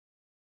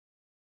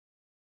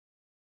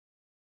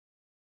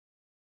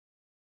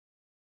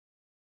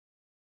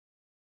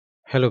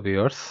Hello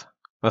viewers,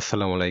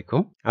 আসসালামু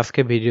আলাইকুম। আজকে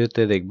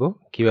ভিডিওতে দেখব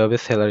কিভাবে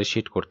স্যালারি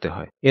শিট করতে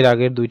হয়। এর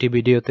আগের দুইটি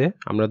ভিডিওতে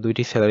আমরা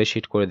দুইটি স্যালারি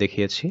শিট করে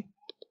দেখিয়েছি।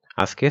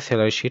 আজকে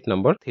স্যালারি শিট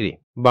নাম্বার 3।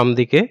 বাম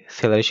দিকে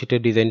স্যালারি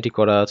শিটের ডিজাইনটি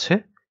করা আছে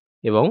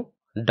এবং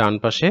ডান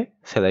পাশে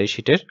স্যালারি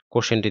শিটের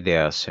কোশ্চেনটি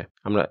দেয়া আছে।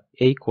 আমরা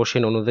এই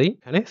কোশ্চেন অনুযায়ী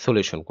এখানে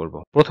সলিউশন করব।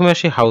 প্রথমে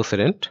আসি হাউস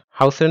রেন্ট।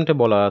 হাউস রেন্টে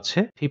বলা আছে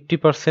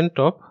 50%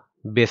 অফ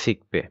বেসিক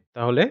পে।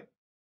 তাহলে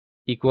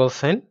ইকুয়াল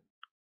সাইন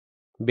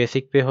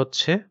বেসিক পে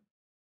হচ্ছে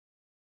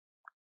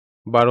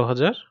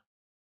 12,000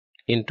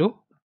 ইন্টু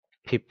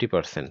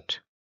 50%,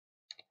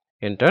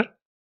 এন্টার।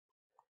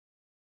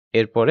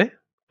 এরপরে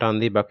টান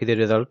দিয়ে বাকিদের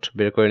রেজাল্ট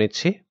বের করে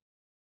নিচ্ছি।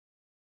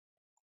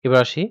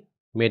 এবার আসি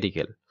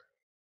medical.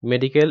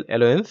 Medical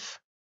allowance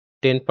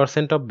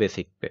 10% of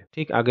basic pay,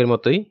 ঠিক আগের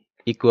মতোই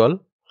equal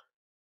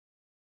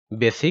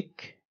basic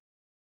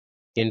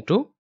into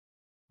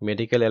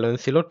medical allowance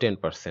ছিল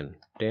 10%,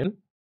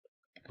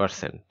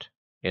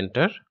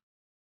 এন্টার।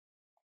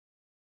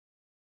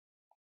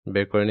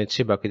 বের করে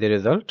নিচ্ছি বাকিদের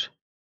রেজাল্ট।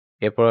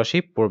 এরপর আসি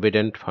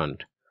প্রভিডেন্ট ফান্ড।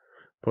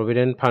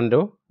 প্রভিডেন্ট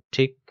ফান্ডও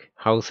ঠিক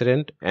হাউস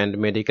রেন্ট অ্যান্ড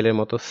মেডিকেলের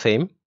মতো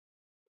সেম,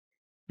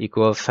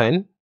 ইকুয়াল সাইন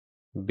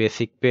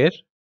বেসিক পের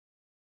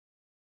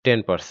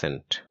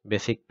 10%,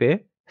 basic pay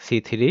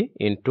C3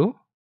 into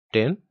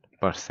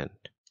 10%,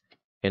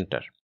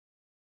 enter.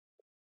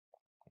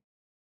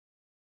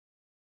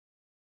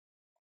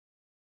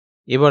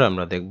 এবার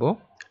আমরা দেখব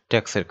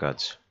ট্যাক্সের কাজ।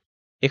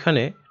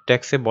 এখানে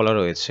ট্যাক্সে বলা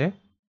রয়েছে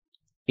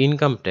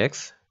income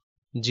tax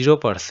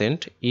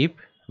 0% if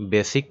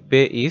basic pay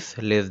is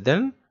less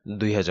than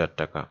 2000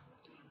 টাকা।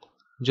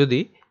 যদি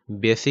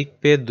বেসিক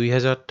পে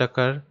 2000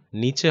 টাকার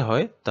নিচে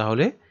হয়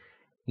তাহলে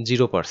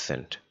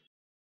 0%।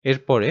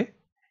 এরপরে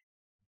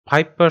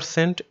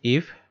 5%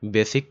 ইফ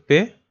বেসিক পে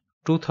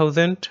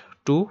 2000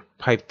 টু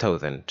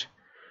 5000।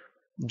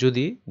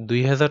 যদি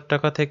 2000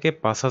 টাকা থেকে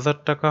 5000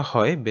 টাকা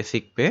হয়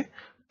বেসিক পে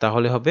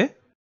তাহলে হবে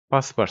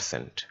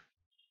 5%।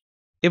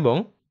 এবং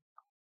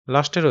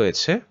লাস্টে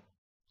রয়েছে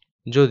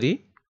যদি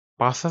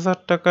 5000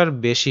 টাকার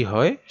বেশি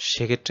হয়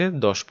সেক্ষেত্রে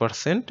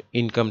 10%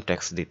 ইনকাম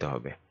ট্যাক্স দিতে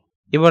হবে।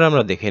 এবার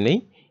আমরা দেখে নেই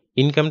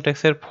ইনকাম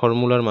ট্যাক্সের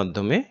ফর্মুলার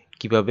মাধ্যমে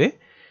কিভাবে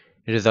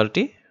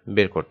রেজাল্টটি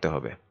বের করতে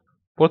হবে।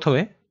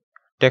 প্রথমে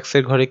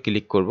ট্যাক্সের ঘরে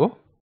ক্লিক করব,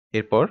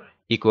 এরপর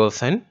ইকুয়াল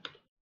সাইন,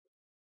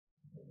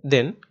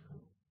 দেন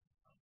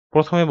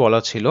প্রথমে বলা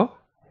ছিল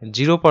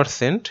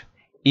 0%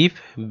 if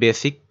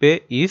basic pay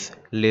is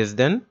less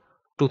than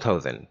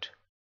 2000।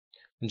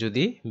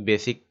 যদি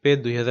বেসিক পে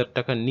 2000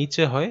 টাকার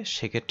নিচে হয়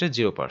সেক্ষেত্রে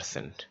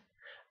 0%।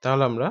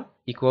 তাহলে আমরা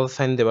ইকুয়াল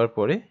সাইন দেওয়ার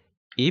পরে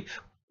ইফ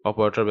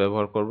অপারেটর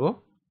ব্যবহার করব,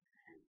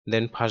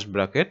 দেন ফার্স্ট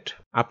ব্র্যাকেট।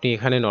 আপনি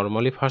এখানে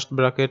নর্মালি ফার্স্ট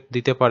ব্র্যাকেট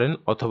দিতে পারেন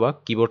অথবা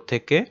কিবোর্ড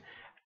থেকে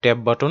ট্যাব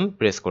বাটন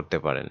প্রেস করতে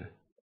পারেন।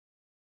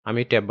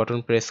 আমি ট্যাব বাটন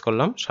প্রেস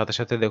করলাম, সাথে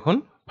সাথে দেখুন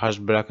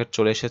ফার্স্ট ব্র্যাকেট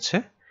চলে এসেছে।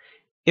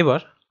 এবার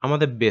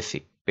আমাদের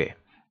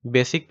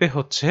বেসিক পে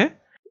হচ্ছে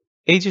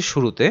এই যে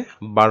শুরুতে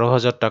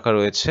 12,000 টাকা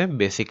রয়েছে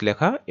বেসিক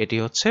লেখা, এটি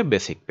হচ্ছে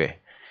বেসিক পে।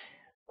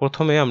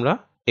 প্রথমে আমরা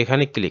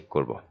এখানে ক্লিক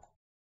করব।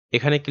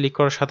 এখানে ক্লিক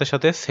করার সাথে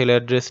সাথে সেল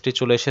অ্যাড্রেসটি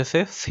চলে এসেছে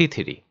C3।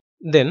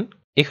 দেন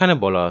এখানে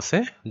বলা আছে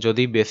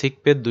যদি বেসিক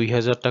পে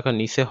 2000 টাকা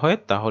নিচে হয়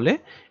তাহলে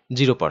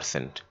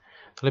 0%।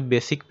 তাহলে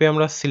বেসিক পে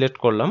আমরা সিলেক্ট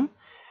করলাম,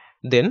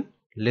 দেন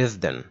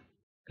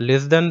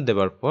লেস দেন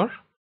দেওয়ার পর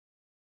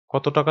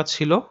কত টাকা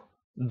ছিল?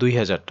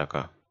 2000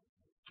 টাকা।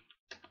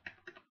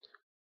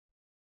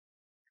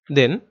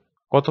 দেন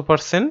কত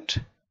পার্সেন্ট?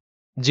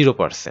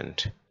 0%।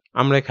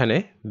 আমরা এখানে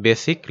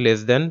বেসিক লেস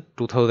দেন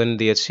 2000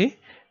 দিয়েছি।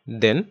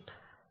 দেন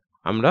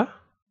আমরা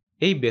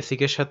এই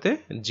বেসিকের সাথে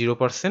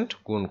 0%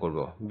 গুণ করব।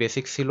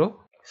 বেসিক ছিল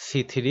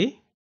C3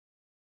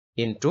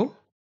 ইন্টু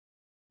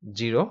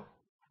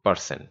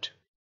 0%।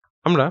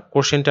 আমরা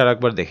কোশ্চেনটা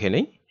আরেকবার দেখে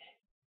নেই।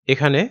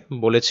 এখানে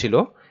বলেছিল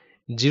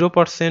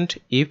 0%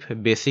 if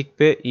basic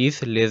pay is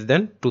less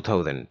than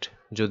 2000।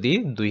 যদি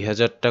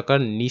 2000 টাকার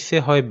নিচে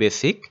হয়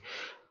বেসিক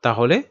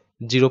তাহলে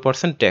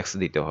 0% ট্যাক্স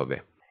দিতে হবে।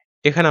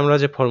 এখানে আমরা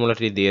যে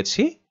ফর্মুলাটি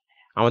দিয়েছি,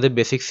 আমাদের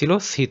বেসিক ছিল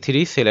C3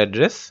 সেল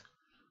অ্যাড্রেস,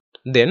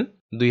 দেন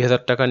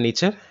 2000 টাকার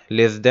নিচে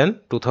লেস দেন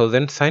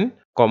 2000 সাইন,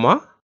 কমা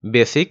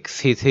বেসিক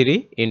C3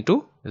 ইন্টু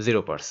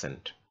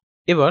 0%।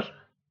 এবার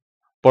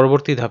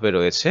পরবর্তী ধাপে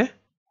রয়েছে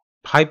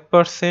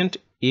 5%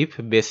 ইফ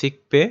বেসিক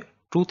পে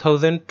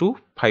 2000 টু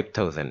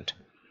 5000।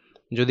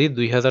 যদি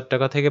 2000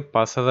 টাকা থেকে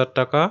 5000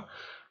 টাকা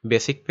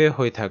বেসিক পে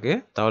হয়ে থাকে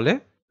তাহলে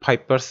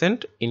 5%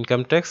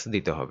 ইনকাম ট্যাক্স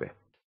দিতে হবে।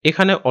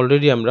 এখানে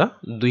অলরেডি আমরা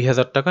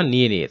 2000 টাকা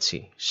নিয়ে নিয়েছি,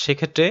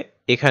 সেক্ষেত্রে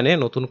এখানে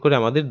নতুন করে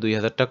আমাদের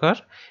 2000 টাকার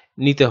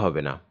নিতে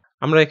হবে না।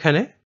 আমরা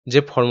এখানে যে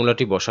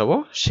ফর্মুলাটি বসাবো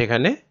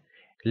সেখানে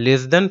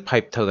লেস দেন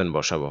 5000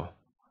 বসাবো,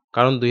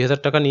 কারণ 2000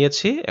 টাকা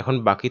নিয়েছি, এখন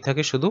বাকি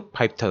থাকে শুধু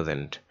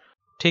 5000।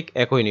 ঠিক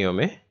একই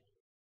নিয়মে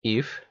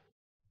if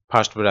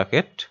first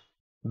bracket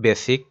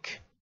basic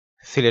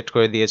select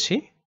করে দিয়েছি,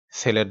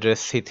 sell address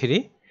C3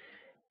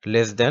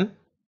 less than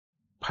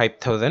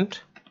 5000,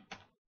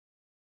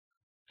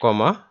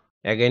 কমা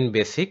অ্যাগেন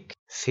বেসিক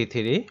C3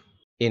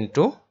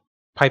 ইন্টু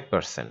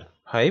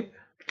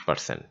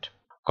 5%,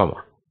 কমা।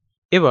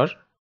 এবার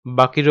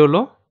বাকি রইল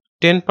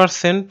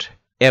 10%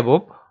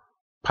 অ্যাবভ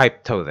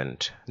 5000,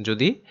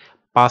 যদি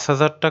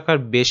 5000 টাকার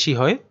বেশি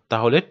হয়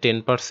তাহলে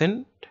 10%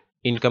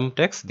 ইনকাম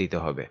ট্যাক্স দিতে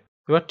হবে।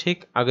 এবার ঠিক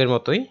আগের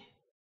মতোই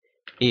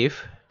if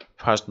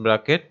first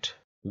bracket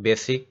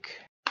basic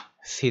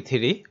C3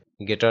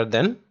 greater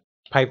than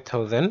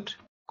 5000,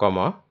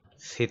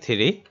 C3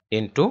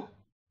 into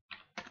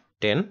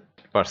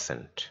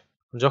 10%।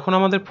 যখন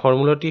আমাদের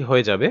ফর্মুলাটি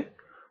হয়ে যাবে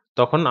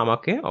তখন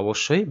আমাকে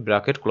অবশ্যই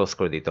ব্র্যাকেট ক্লোজ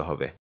করে দিতে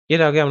হবে।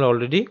 এর আগে আমরা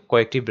অলরেডি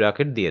কয়েকটি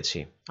ব্র্যাকেট দিয়েছি।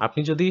 আপনি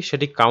যদি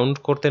সেটি কাউন্ট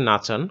করতে না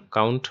চান,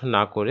 কাউন্ট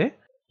না করে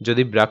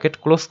যদি ব্র্যাকেট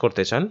ক্লোজ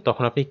করতে চান,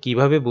 তখন আপনি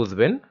কিভাবে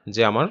বুঝবেন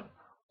যে আমার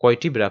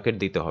কয়টি ব্র্যাকেট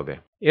দিতে হবে?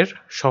 এর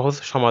সহজ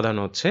সমাধান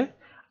হচ্ছে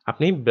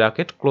আপনি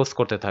ব্র্যাকেট ক্লোজ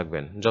করতে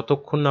থাকবেন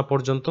যতক্ষণ না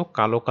পর্যন্ত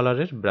কালো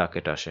কালারের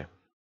ব্র্যাকেট আসে।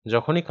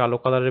 যখনই কালো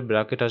কালারের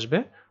ব্র্যাকেট আসবে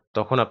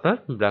তখন আপনার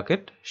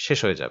ব্র্যাকেট শেষ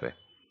হয়ে যাবে।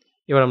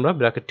 এবার আমরা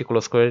ব্র্যাকেটটি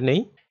ক্লোজ করে নেই।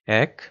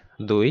 1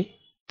 2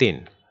 3,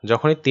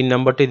 যখনই 3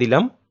 নাম্বারটি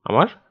দিলাম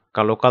আমার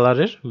কালো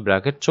কালারের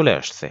ব্র্যাকেট চলে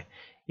আসছে।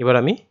 এবার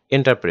আমি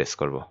এন্টার প্রেস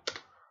করব।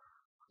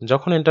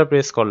 যখন এন্টার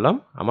প্রেস করলাম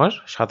আমার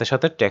সাথে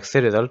সাথে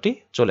ট্যাক্সের রেজাল্টটি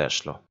চলে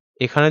আসলো।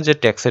 এখানে যে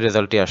ট্যাক্সের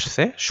রেজাল্টটি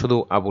আসছে শুধু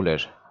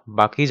আবুলের,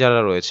 বাকি যারা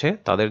রয়েছে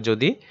তাদের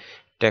যদি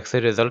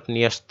ট্যাক্সের রেজাল্ট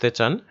নিয়ে আসতে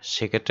চান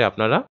সেক্ষেত্রে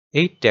আপনারা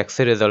এই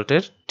ট্যাক্সের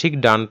রেজাল্টের ঠিক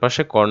ডান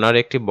পাশে কর্নারে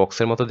একটি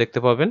বক্সের মতো দেখতে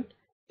পাবেন,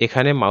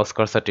 এখানে মাউস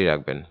কার্সারটি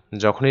রাখবেন।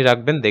 যখনই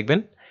রাখবেন দেখবেন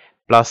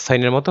প্লাস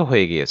সাইনের মতো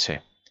হয়ে গিয়েছে।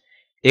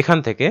 এখান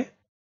থেকে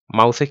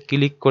মাউসে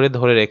ক্লিক করে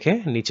ধরে রেখে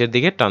নিচের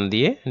দিকে টান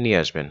দিয়ে নিয়ে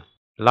আসবেন।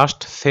 লাস্ট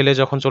সেলে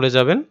যখন চলে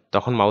যাবেন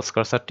তখন মাউস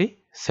কার্সারটি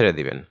ছেড়ে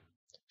দিবেন।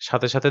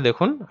 সাথে সাথে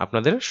দেখুন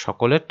আপনাদের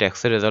সকলের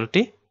ট্যাক্সের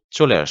রেজাল্টটি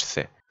চলে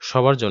আসছে।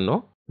 সবার জন্য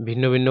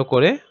ভিন্ন ভিন্ন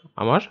করে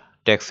আমার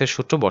ট্যাক্সের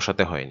সূত্র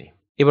বসাতে হয়নি।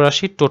 এবার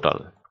আসি টোটাল।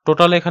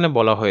 টোটাল এখানে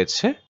বলা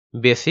হয়েছে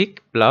basic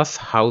plus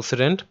house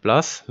rent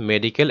plus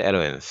medical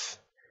allowance,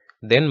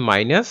 than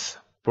minus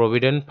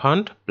provident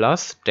fund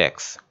plus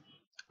tax.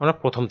 আমরা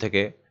প্রথম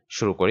থেকে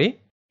শুরু করি।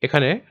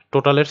 এখানে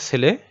টোটালের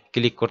সেলে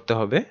ক্লিক করতে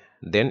হবে,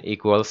 দেন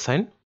ইকুয়াল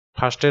সাইন।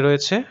 ফার্স্টে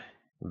রয়েছে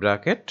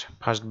ব্র্যাকেট,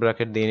 ফার্স্ট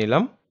ব্র্যাকেট দিয়ে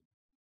নিলাম,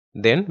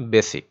 দেন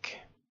বেসিক,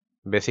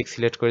 বেসিক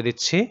সিলেক্ট করে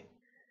দিচ্ছি,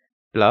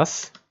 প্লাস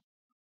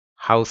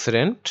হাউস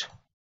রেন্ট,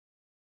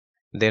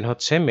 দেন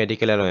হচ্ছে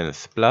medical allowance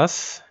plus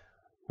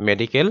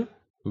medical,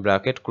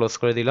 bracket close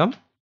করে দিলাম,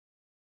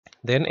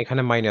 দেন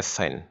এখানে minus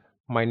sine,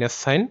 minus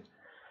sine,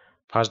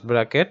 first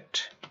bracket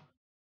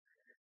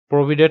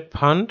provident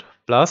fund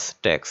plus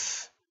tax.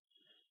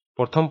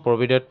 প্রথম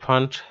প্রভিডেন্ট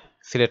ফান্ড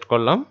সিলেক্ট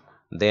করলাম,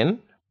 দেন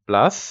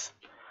প্লাস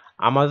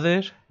আমাদের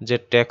যে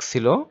ট্যাক্স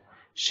ছিল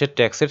সে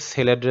ট্যাক্সের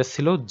সেল অ্যাড্রেস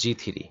ছিল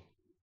G3,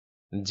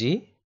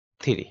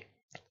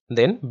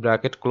 দেন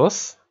ব্র্যাকেট ক্লোজ,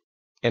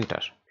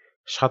 এন্টার।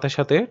 সাথে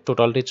সাথে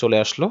টোটালটি চলে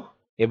আসলো।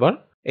 এবার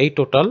এই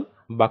টোটাল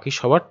বাকি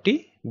সবারটি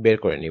বের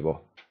করে নিব।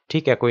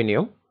 ঠিক একই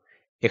নিয়ম,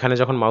 এখানে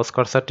যখন মাউস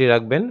কার্সারটি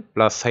রাখবেন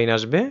প্লাস সাইন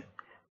আসবে,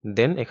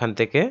 দেন এখান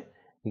থেকে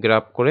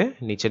গ্র্যাব করে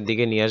নিচের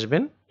দিকে নিয়ে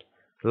আসবেন,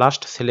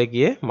 লাস্ট সেলে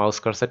গিয়ে মাউস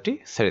কার্সারটি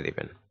ছেড়ে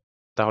দিবেন,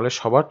 তাহলে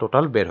সবার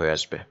টোটাল বের হয়ে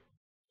আসবে।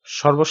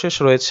 সর্বশেষ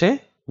রয়েছে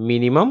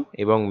মিনিমাম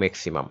এবং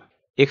ম্যাক্সিমাম।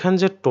 এখান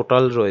যে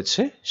টোটাল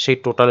রয়েছে সেই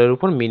টোটালের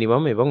উপর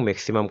মিনিমাম এবং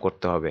ম্যাক্সিমাম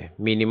করতে হবে,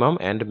 minimum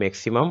and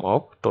maximum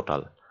of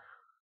total.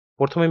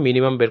 প্রথমে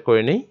মিনিমাম বের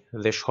করে নেই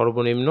যে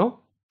সর্বনিম্ন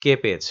কে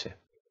পেয়েছে।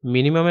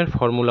 মিনিমামের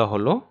ফর্মুলা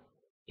হলো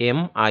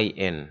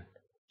MIN,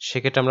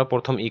 সেক্ষেত্রে আমরা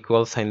প্রথম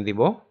ইকুয়াল সাইন দিব,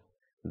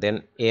 দেন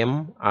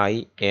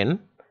MIN,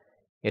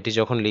 এটি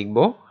যখন লিখব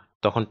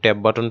তখন ট্যাব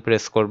বাটন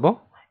প্রেস করব।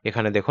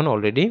 এখানে দেখুন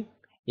অলরেডি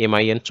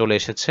MIN চলে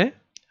এসেছে,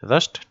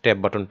 জাস্ট ট্যাব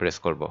বাটন প্রেস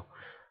করব,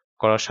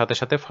 করার সাথে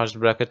সাথে ফার্স্ট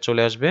ব্র্যাকেট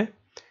চলে আসবে,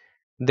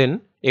 দেন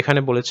এখানে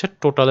বলেছে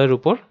টোটালের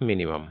উপর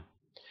মিনিমাম,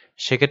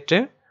 সেক্ষেত্রে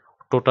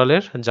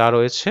টোটালের যা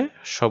রয়েছে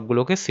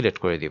সবগুলোকে সিলেক্ট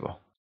করে দিব।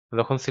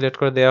 যখন সিলেক্ট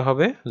করে দেওয়া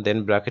হবে দেন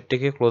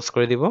ব্র্যাকেটটিকে ক্লোজ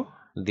করে দিব,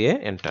 দিয়ে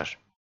এন্টার।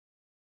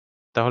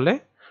 তাহলে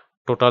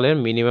টোটালের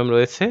মিনিমাম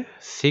রয়েছে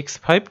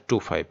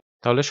 6525,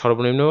 তাহলে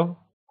সর্বনিম্ন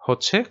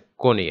হচ্ছে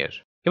কোন ইয়ার।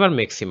 এবার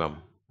ম্যাক্সিমাম,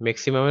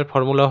 ম্যাক্সিমামের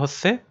ফর্মুলা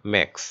হচ্ছে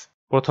ম্যাক্স।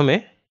 প্রথমে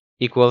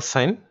ইকুয়াল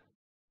সাইন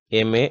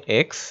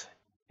MAX,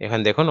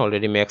 এখানে দেখুন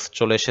অলরেডি ম্যাক্স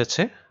চলে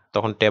এসেছে,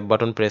 তখন ট্যাব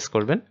বাটন প্রেস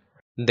করবেন,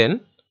 দেন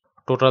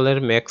টোটালের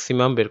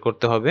ম্যাক্সিমাম বের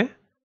করতে হবে,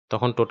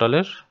 তখন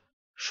টোটালের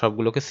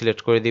সবগুলোকে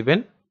সিলেক্ট করে দিবেন,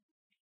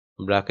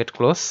 ব্র্যাকেট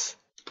ক্লোজ,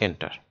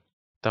 এন্টার।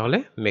 তাহলে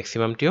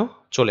ম্যাক্সিমামটিও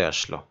চলে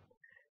আসলো।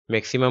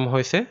 ম্যাক্সিমাম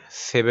হয়েছে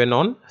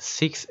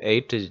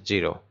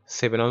 71680,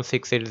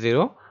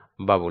 71680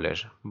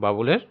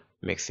 বাবুলের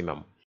ম্যাক্সিমাম।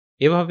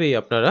 এভাবেই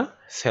আপনারা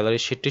স্যালারি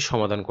শিটটি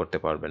সমাধান করতে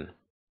পারবেন।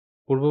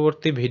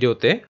 পূর্ববর্তী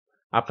ভিডিওতে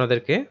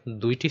আপনাদেরকে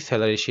দুইটি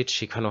স্যালারি শিট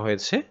শেখানো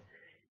হয়েছে,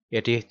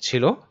 এটি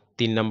ছিল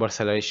 3 নম্বর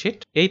স্যালারি শিট।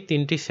 এই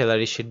তিনটি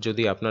স্যালারি শিট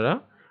যদি আপনারা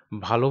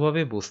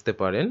ভালোভাবে বুঝতে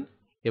পারেন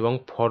এবং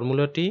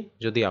ফর্মুলাটি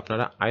যদি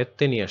আপনারা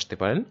আয়ত্তে নিয়ে আসতে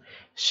পারেন,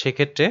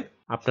 সেক্ষেত্রে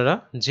আপনারা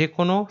যে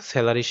কোনো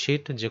স্যালারি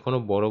শিট, যে কোনো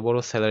বড় বড়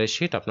স্যালারি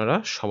শিট আপনারা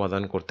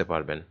সমাধান করতে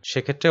পারবেন।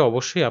 সেক্ষেত্রে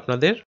অবশ্যই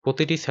আপনাদের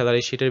প্রতিটি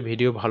স্যালারি শিটের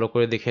ভিডিও ভালো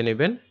করে দেখে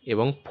নেবেন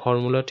এবং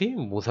ফর্মুলাটি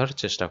বোঝার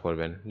চেষ্টা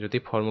করবেন। যদি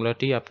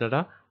ফর্মুলাটি আপনারা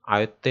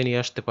আয়ত্তে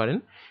নিয়ে আসতে পারেন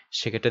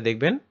সেক্ষেত্রে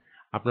দেখবেন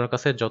আপনার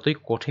কাছে যতই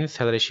কঠিন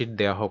স্যালারি শিট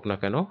দেওয়া হোক না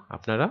কেন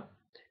আপনারা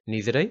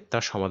নিজেরাই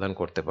তার সমাধান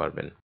করতে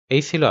পারবেন।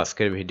 এই ছিল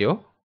আজকের ভিডিও।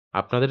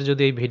 আপনাদের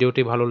যদি এই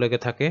ভিডিওটি ভালো লেগে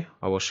থাকে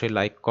অবশ্যই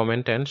লাইক,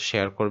 কমেন্ট অ্যান্ড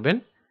শেয়ার করবেন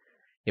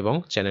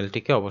এবং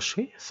চ্যানেলটিকে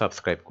অবশ্যই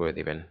সাবস্ক্রাইব করে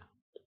দিবেন।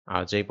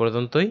 আজ এই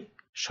পর্যন্তই।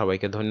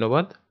 সবাইকে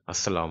ধন্যবাদ।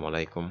 আসসালামু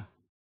আলাইকুম।